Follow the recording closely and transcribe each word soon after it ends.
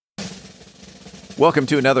Welcome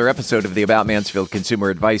to another episode of the About Mansfield Consumer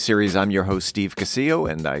Advice Series. I'm your host, Steve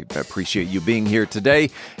Casillo, and I appreciate you being here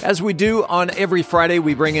today. As we do on every Friday,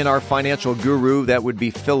 we bring in our financial guru, that would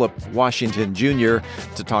be Philip Washington Jr.,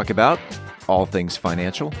 to talk about all things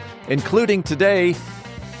financial, including today,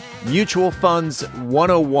 Mutual Funds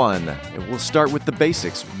 101. And we'll start with the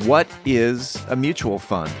basics. What is a mutual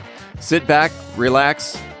fund? Sit back,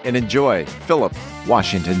 relax, and enjoy. Philip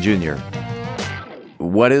Washington Jr.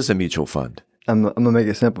 What is a mutual fund? I'm gonna make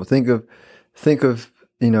it simple. Think of,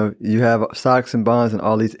 you have stocks and bonds and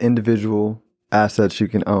all these individual assets you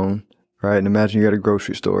can own, right? And imagine you're at a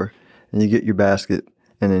grocery store and you get your basket,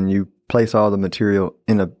 and then you place all the material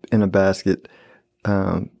in a basket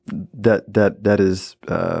that is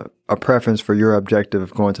a preference for your objective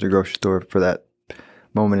of going to the grocery store for that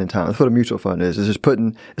moment in time. That's what a mutual fund is.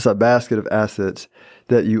 It's a basket of assets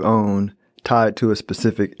that you own tied to a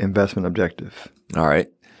specific investment objective. All right.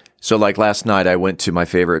 So like last night, I went to my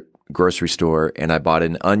favorite grocery store and I bought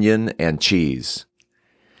an onion and cheese.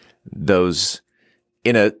 Those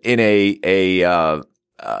are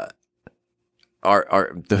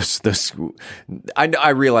those. I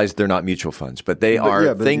realize they're not mutual funds, but they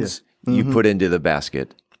are things you put into the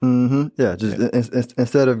basket. Mm-hmm. Yeah. Just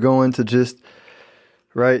instead of going to just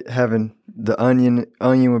having the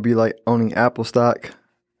onion would be like owning Apple stock.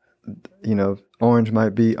 Orange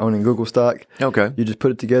might be owning Google stock. Okay. You just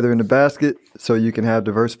put it together in the basket so you can have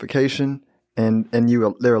diversification, and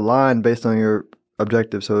they're aligned based on your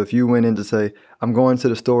objective. So if you went in to say, I'm going to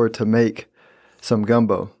the store to make some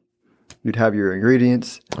gumbo, you'd have your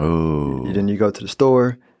ingredients. Oh. Then you go to the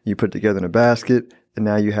store, you put it together in a basket, and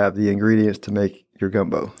now you have the ingredients to make your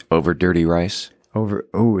gumbo. Over dirty rice? You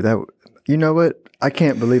know what? I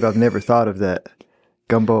can't believe I've never thought of that.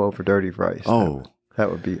 Gumbo over dirty rice. Oh. That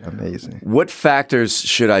would be amazing. What factors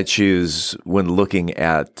should I choose when looking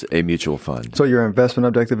at a mutual fund? So your investment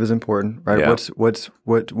objective is important, right? Yeah.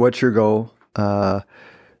 What's your goal?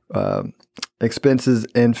 Expenses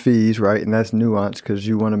and fees, right? And that's nuanced because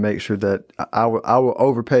you want to make sure that I will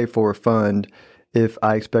overpay for a fund if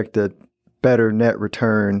I expect a better net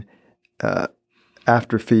return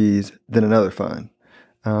after fees than another fund.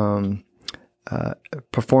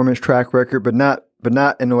 Performance track record, but not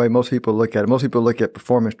in the way most people look at it. Most people look at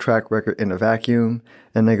performance track record in a vacuum,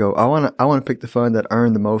 and they go, I want to pick the fund that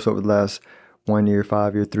earned the most over the last 1 year,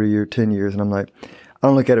 5 year, 3 year, 10 years. And I'm like, I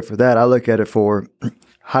don't look at it for that. I look at it for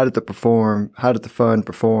how did the fund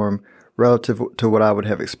perform relative to what I would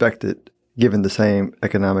have expected given the same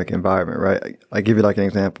economic environment, right? I give you like an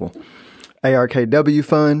example. ARKW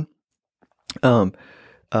fund,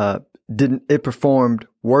 it performed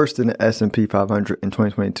worse than the S&P 500 in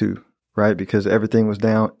 2022. Right, because everything was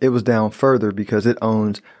down. It was down further because it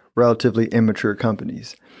owns relatively immature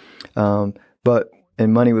companies. But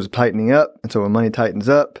money was tightening up, and so when money tightens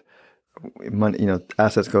up,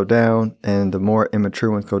 assets go down, and the more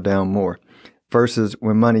immature ones go down more. Versus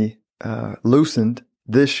when money loosened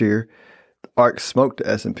this year, ARK smoked the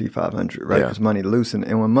S&P 500, right? Because money loosened,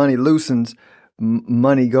 and when money loosens,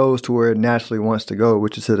 money goes to where it naturally wants to go,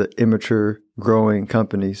 which is to the immature, growing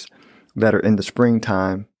companies that are in the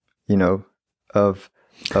springtime. Of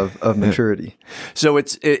maturity. So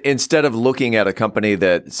it's instead of looking at a company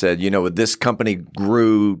that said, this company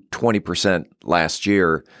grew 20% last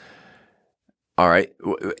year. All right,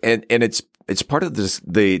 and it's part of this.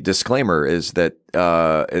 The disclaimer is that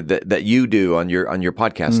that you do on your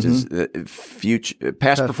podcast is that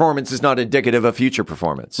past performance is not indicative of future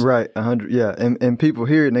performance. Right, 100. Yeah, and people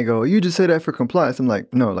hear it and they go, "You just say that for compliance." I'm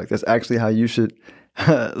like, no, that's actually how you should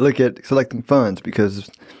look at selecting funds because.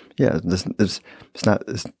 Yeah, that's not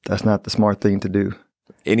the smart thing to do.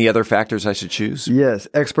 Any other factors I should choose? Yes,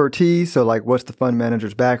 expertise. So, what's the fund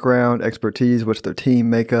manager's background? Expertise. What's their team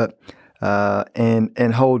makeup?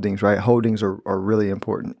 And holdings. Right, holdings are really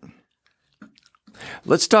important.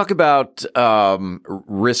 Let's talk about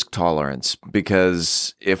risk tolerance,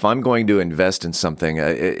 because if I'm going to invest in something,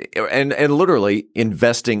 and literally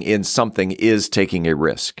investing in something is taking a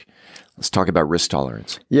risk. Let's talk about risk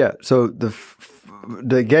tolerance. Yeah. So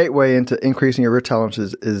the gateway into increasing your risk tolerance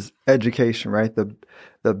is education, right?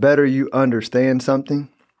 The better you understand something,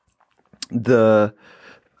 the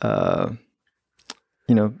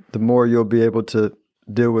more you'll be able to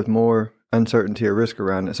deal with more uncertainty or risk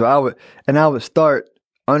around it. So I would start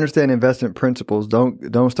understand investment principles.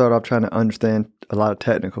 Don't start off trying to understand a lot of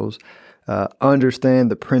technicals.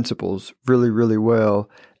 Understand the principles really, really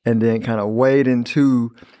well, and then kind of wade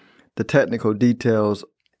into the technical details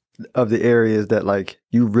of the areas that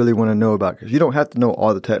you really want to know about, because you don't have to know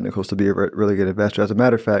all the technicals to be a really good investor. As a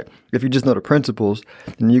matter of fact, if you just know the principles,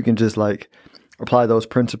 then you can just apply those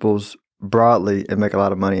principles broadly and make a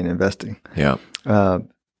lot of money in investing. Yeah. Go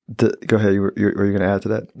ahead. Were you going to add to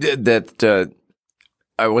that? That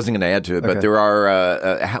I wasn't going to add to it, but there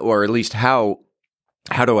are, or at least how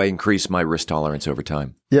do I increase my risk tolerance over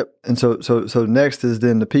time? Yep. And so next is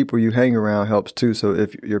then the people you hang around helps too. So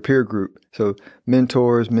if your peer group, so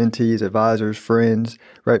mentors, mentees, advisors, friends,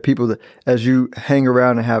 right? People that as you hang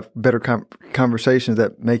around and have better conversations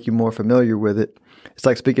that make you more familiar with it, it's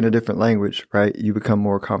like speaking a different language, right? You become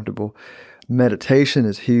more comfortable. Meditation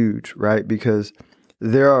is huge, right? Because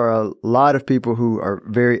there are a lot of people who are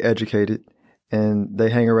very educated and they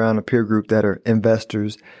hang around a peer group that are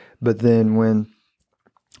investors. But then when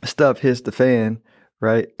stuff hits the fan,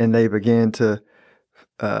 right, and they begin to,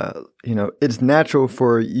 it's natural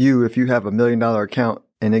for you if you have $1 million account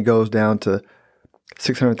and it goes down to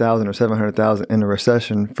 600,000 or 700,000 in a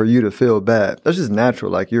recession for you to feel bad. That's just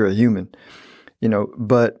natural. Like you're a human,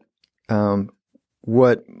 But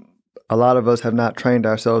what a lot of us have not trained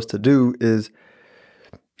ourselves to do is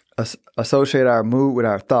associate our mood with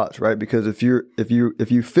our thoughts, right? Because if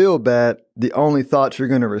you feel bad, the only thoughts you're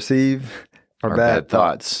going to receive are bad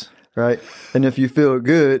thoughts, right? And if you feel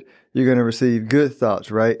good, you're going to receive good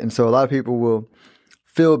thoughts, right? And so a lot of people will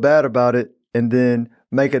feel bad about it and then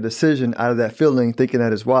make a decision out of that feeling thinking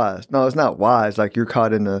that it's wise. No, it's not wise. Like you're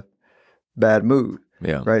caught in a bad mood,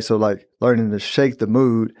 right? So like learning to shake the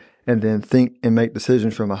mood and then think and make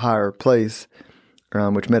decisions from a higher place,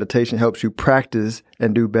 which meditation helps you practice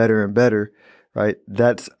and do better and better, right?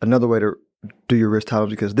 That's another way to do your risk tolerance,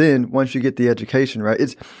 because then once you get the education, right,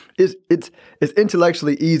 it's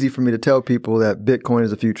intellectually easy for me to tell people that Bitcoin is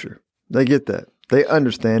the future. They get that. They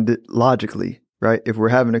understand it logically, right? If we're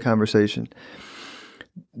having a conversation,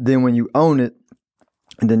 then when you own it,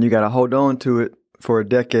 and then you got to hold on to it for a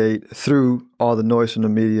decade through all the noise from the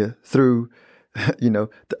media, through, the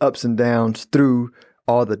ups and downs, through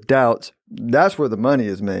all the doubts, that's where the money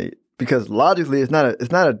is made. Because logically, it's not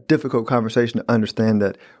a difficult conversation to understand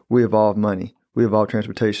that we evolve money, we evolve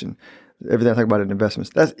transportation, everything I talk about in investments.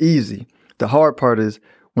 That's easy. The hard part is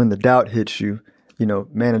when the doubt hits you,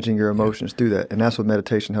 managing your emotions through that, and that's what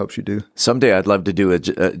meditation helps you do. Someday, I'd love to do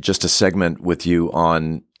just a segment with you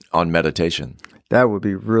on meditation. That would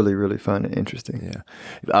be really, really fun and interesting.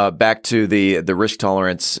 Yeah. Back to the risk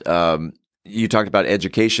tolerance. You talked about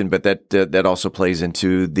education, but that also plays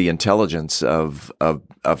into the intelligence of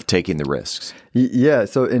taking the risks. Yeah.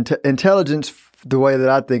 So intelligence, the way that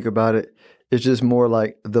I think about it, is just more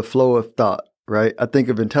like the flow of thought, right? I think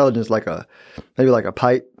of intelligence like maybe like a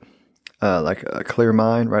pipe, like a clear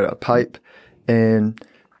mind, right? A pipe, and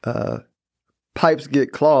pipes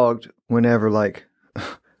get clogged whenever like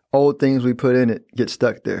old things we put in it get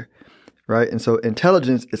stuck there. Right. And so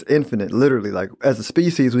intelligence is infinite, literally. Like as a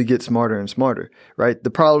species, we get smarter and smarter. Right. The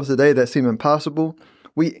problems today that seem impossible,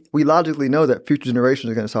 we logically know that future generations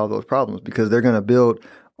are going to solve those problems because they're going to build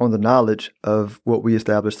on the knowledge of what we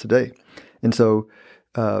established today. And so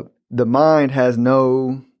the mind has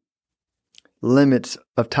no limits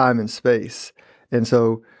of time and space. And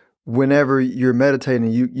so whenever you're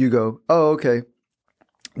meditating, you go, oh, okay,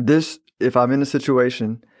 if I'm in a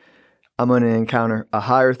situation, I'm going to encounter a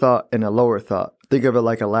higher thought and a lower thought. Think of it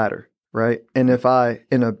like a ladder, right? And if I,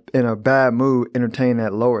 in a bad mood, entertain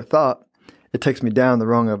that lower thought, it takes me down the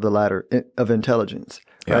rung of the ladder of intelligence,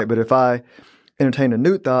 right? But if I entertain a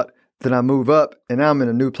new thought, then I move up and now I'm in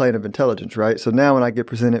a new plane of intelligence, right? So now when I get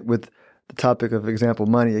presented with the topic of example,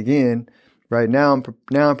 money again, right? Now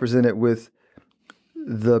I'm presented with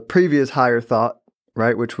the previous higher thought,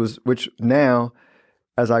 right? Which now,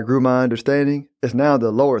 as I grew my understanding, is now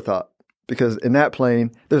the lower thought. Because in that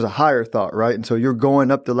plane, there's a higher thought, right? And so you're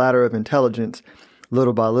going up the ladder of intelligence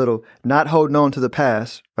little by little, not holding on to the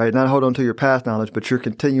past, right? Not holding on to your past knowledge, but you're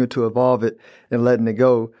continuing to evolve it and letting it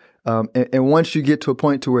go. And once you get to a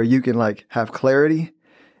point to where you can like have clarity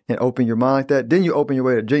and open your mind like that, then you open your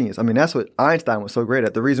way to genius. I mean, that's what Einstein was so great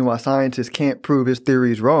at. The reason why scientists can't prove his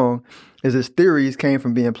theories wrong is his theories came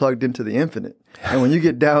from being plugged into the infinite. And when you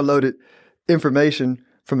get downloaded information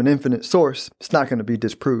from an infinite source, it's not going to be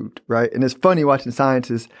disproved, right? And it's funny watching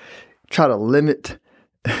scientists try to limit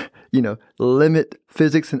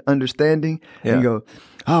physics and understanding. Yeah. And you go,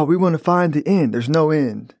 oh, we want to find the end. There's no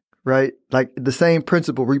end, right? Like the same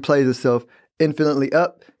principle replays itself infinitely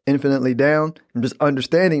up, infinitely down. And just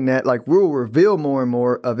understanding that, like we'll reveal more and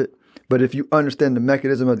more of it. But if you understand the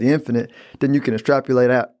mechanism of the infinite, then you can extrapolate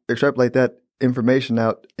that information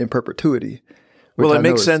out in perpetuity. Well, it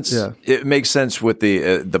makes sense. Yeah. It makes sense with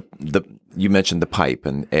the you mentioned the pipe,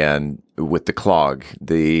 and with the clog.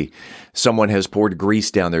 Someone has poured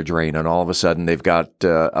grease down their drain, and all of a sudden they've got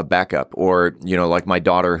a backup. Or like my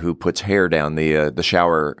daughter who puts hair down the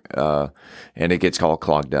shower, and it gets all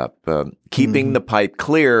clogged up. Keeping the pipe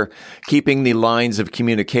clear, keeping the lines of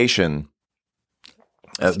communication.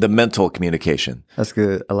 The mental communication. That's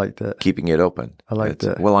good. I like that. Keeping it open. I like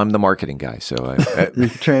that. Well, I'm the marketing guy, so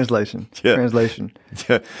Translation. Yeah. Translation.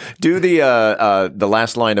 Do the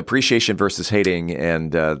last line: appreciation versus hating,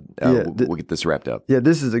 and we'll get this wrapped up. Yeah,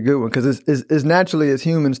 this is a good one because it's naturally as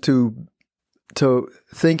humans to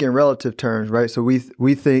think in relative terms, right? So we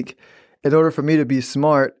think in order for me to be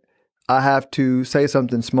smart, I have to say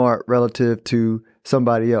something smart relative to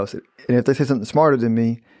somebody else, and if they say something smarter than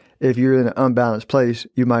me. If you're in an unbalanced place,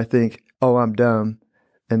 you might think, oh, I'm dumb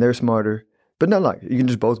and they're smarter. But not like you can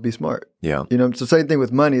just both be smart. Yeah. It's the same thing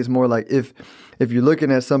with money. It's more like if you're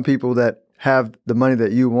looking at some people that have the money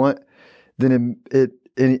that you want, then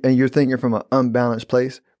and you're thinking from an unbalanced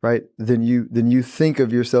place, right? Then you think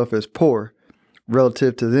of yourself as poor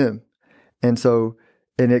relative to them. And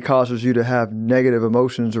it causes you to have negative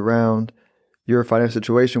emotions around your financial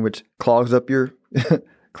situation, which clogs up your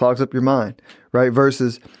mind, right?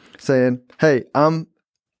 Versus saying, hey, I'm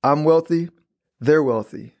wealthy, they're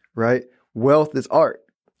wealthy, right? Wealth is art,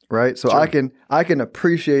 right? So sure. I can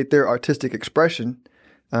appreciate their artistic expression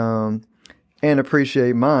and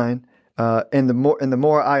appreciate mine. And the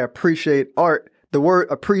more I appreciate art, the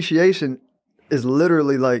word appreciation is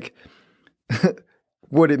literally like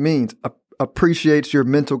what it means. Appreciates your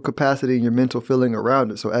mental capacity and your mental feeling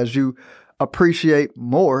around it. So as you appreciate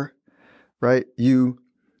more, right, you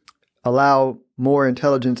allow more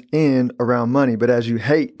intelligence in around money. But as you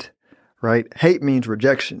hate, right? Hate means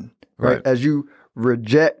rejection, right? As you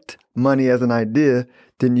reject money as an idea,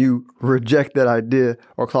 then you reject that idea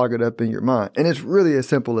or clog it up in your mind. And it's really as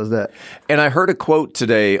simple as that. And I heard a quote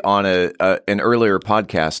today on an earlier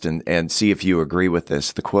podcast, and see if you agree with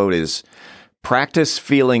this. The quote is, practice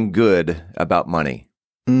feeling good about money.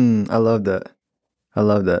 I love that.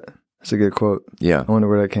 That's a good quote. Yeah. I wonder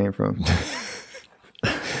where that came from.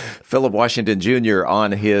 Philip Washington Jr.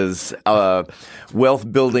 on his Wealth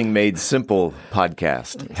Building Made Simple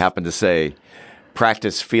podcast happened to say,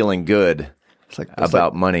 practice feeling good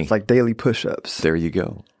about money. It's like daily push-ups. There you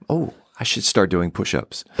go. Oh, I should start doing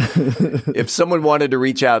push-ups. If someone wanted to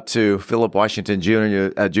reach out to Philip Washington Jr.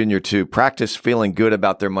 To practice feeling good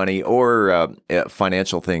about their money or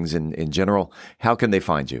financial things in general, how can they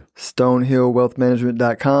find you?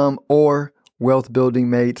 StonehillWealthManagement.com or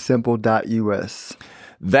wealthbuildingmadesimple.us.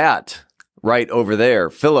 That right over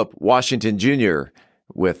there, Philip Washington Jr.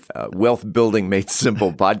 with Wealth Building Made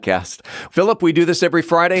Simple podcast. Philip, we do this every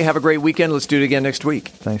Friday. Have a great weekend. Let's do it again next week.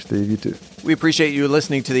 Thanks, Steve. You too. We appreciate you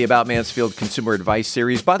listening to the About Mansfield Consumer Advice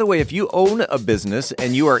Series. By the way, if you own a business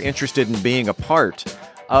and you are interested in being a part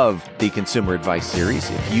of the Consumer Advice Series,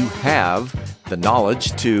 if you have the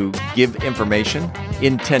knowledge to give information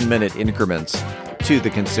in 10-minute increments to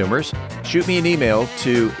the consumers, shoot me an email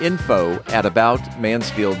to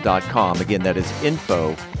info@aboutmansfield.com. Again, that is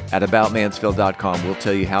info@aboutmansfield.com. We'll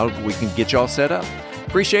tell you how we can get you all set up.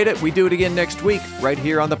 Appreciate it. We do it again next week right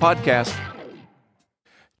here on the podcast.